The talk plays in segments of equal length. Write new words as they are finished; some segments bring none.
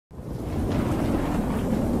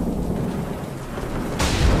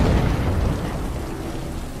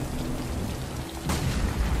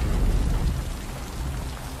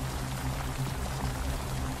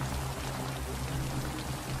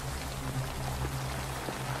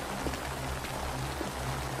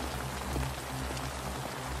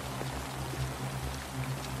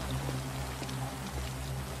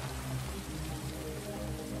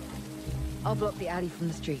I'll block the alley from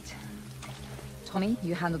the street. Tommy,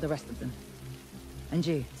 you handle the rest of them. And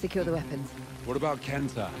you, secure the weapons. What about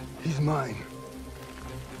Kenta? He's mine.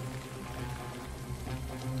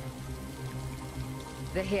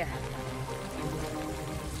 They're here.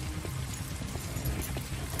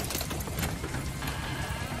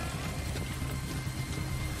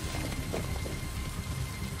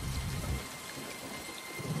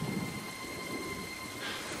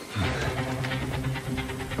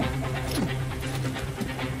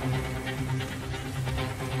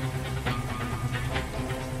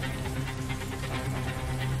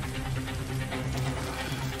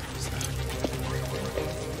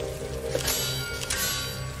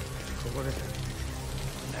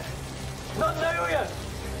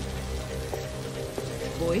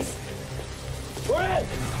 Boys?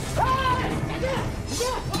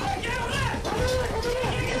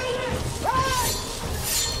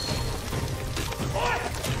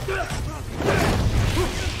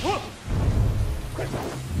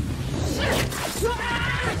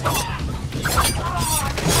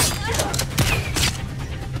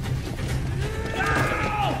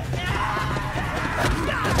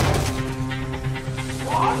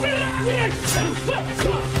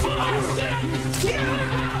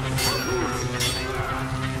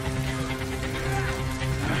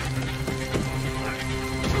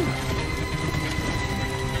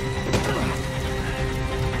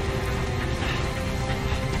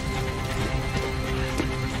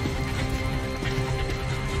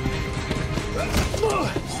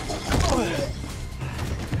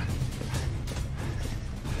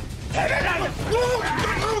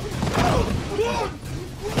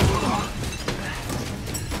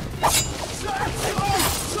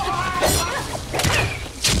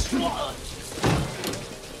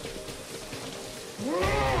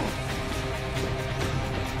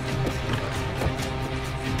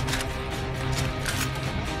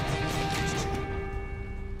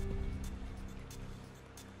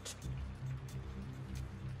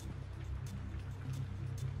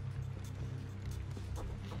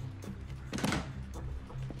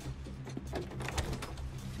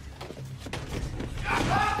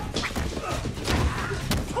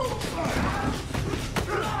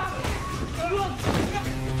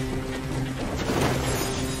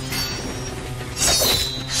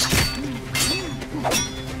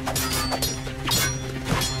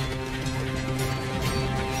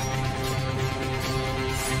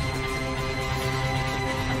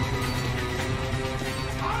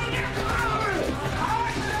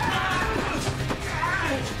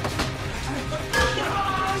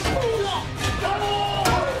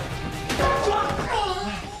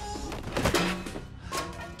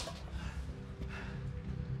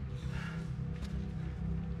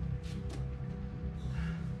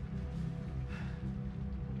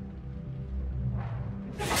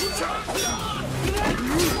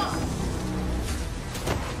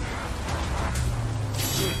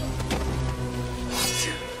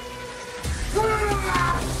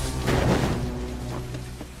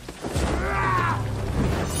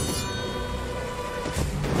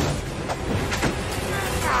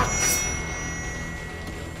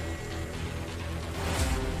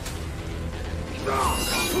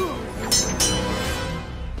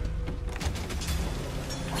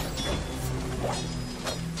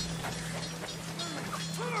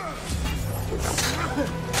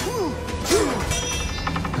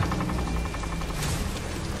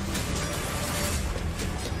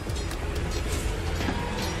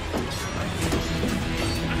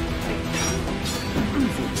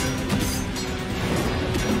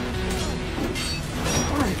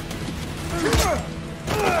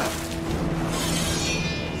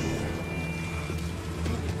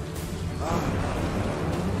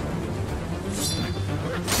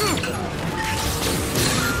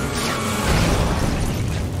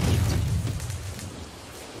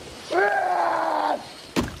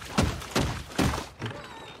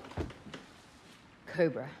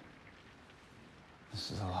 Cobra. This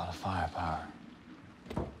is a lot of firepower.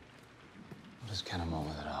 What does Kenta want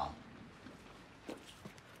with it all?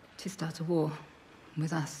 To start a war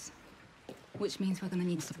with us. Which means we're gonna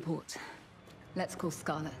need support. Let's call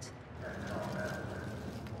Scarlet.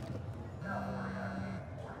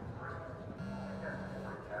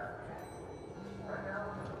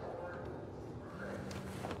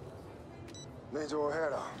 Major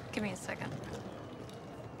O'Hara. Give me a second.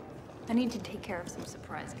 I need to take care of some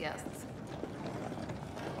surprise guests.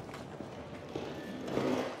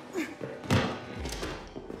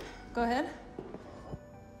 Go ahead.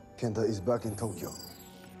 Kenta is back in Tokyo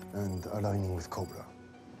and aligning with Cobra.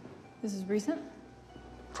 This is recent?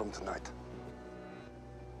 From tonight.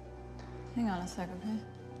 Hang on a sec, okay?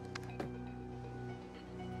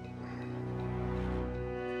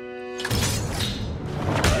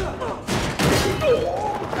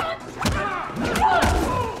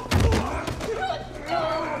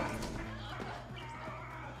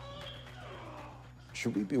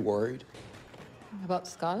 Should we be worried? About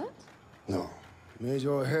Scarlet? No.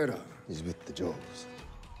 Major O'Hara is with the Joes.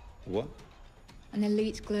 What? An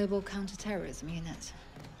elite global counterterrorism unit.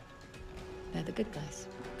 They're the good guys.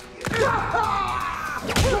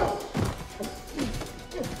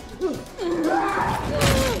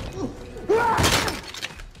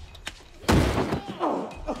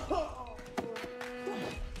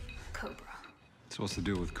 Cobra. So what's the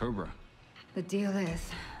deal with Cobra? The deal is,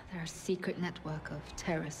 they're a secret network of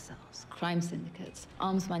terrorist cells, crime syndicates,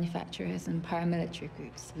 arms manufacturers, and paramilitary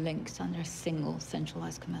groups linked under a single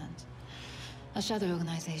centralized command. A shadow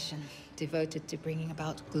organization devoted to bringing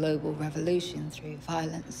about global revolution through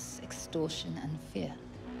violence, extortion, and fear.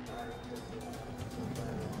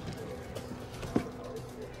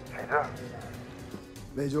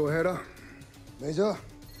 Major O'Hara? Major?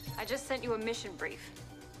 I just sent you a mission brief.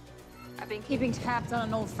 I've been keeping tabs on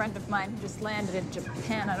an old friend of mine who just landed in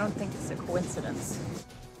Japan. I don't think it's a coincidence.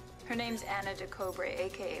 Her name's Anna de Cobre,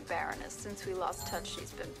 aka Baroness. Since we lost touch,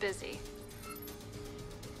 she's been busy.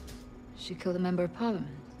 She killed a member of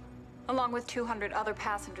parliament. Along with 200 other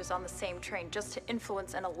passengers on the same train, just to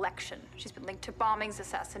influence an election. She's been linked to bombings,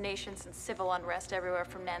 assassinations, and civil unrest everywhere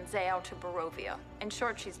from Nanzao to Barovia. In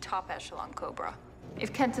short, she's top echelon Cobra.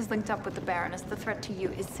 If Kent is linked up with the Baroness, the threat to you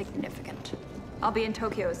is significant. I'll be in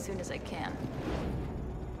Tokyo as soon as I can.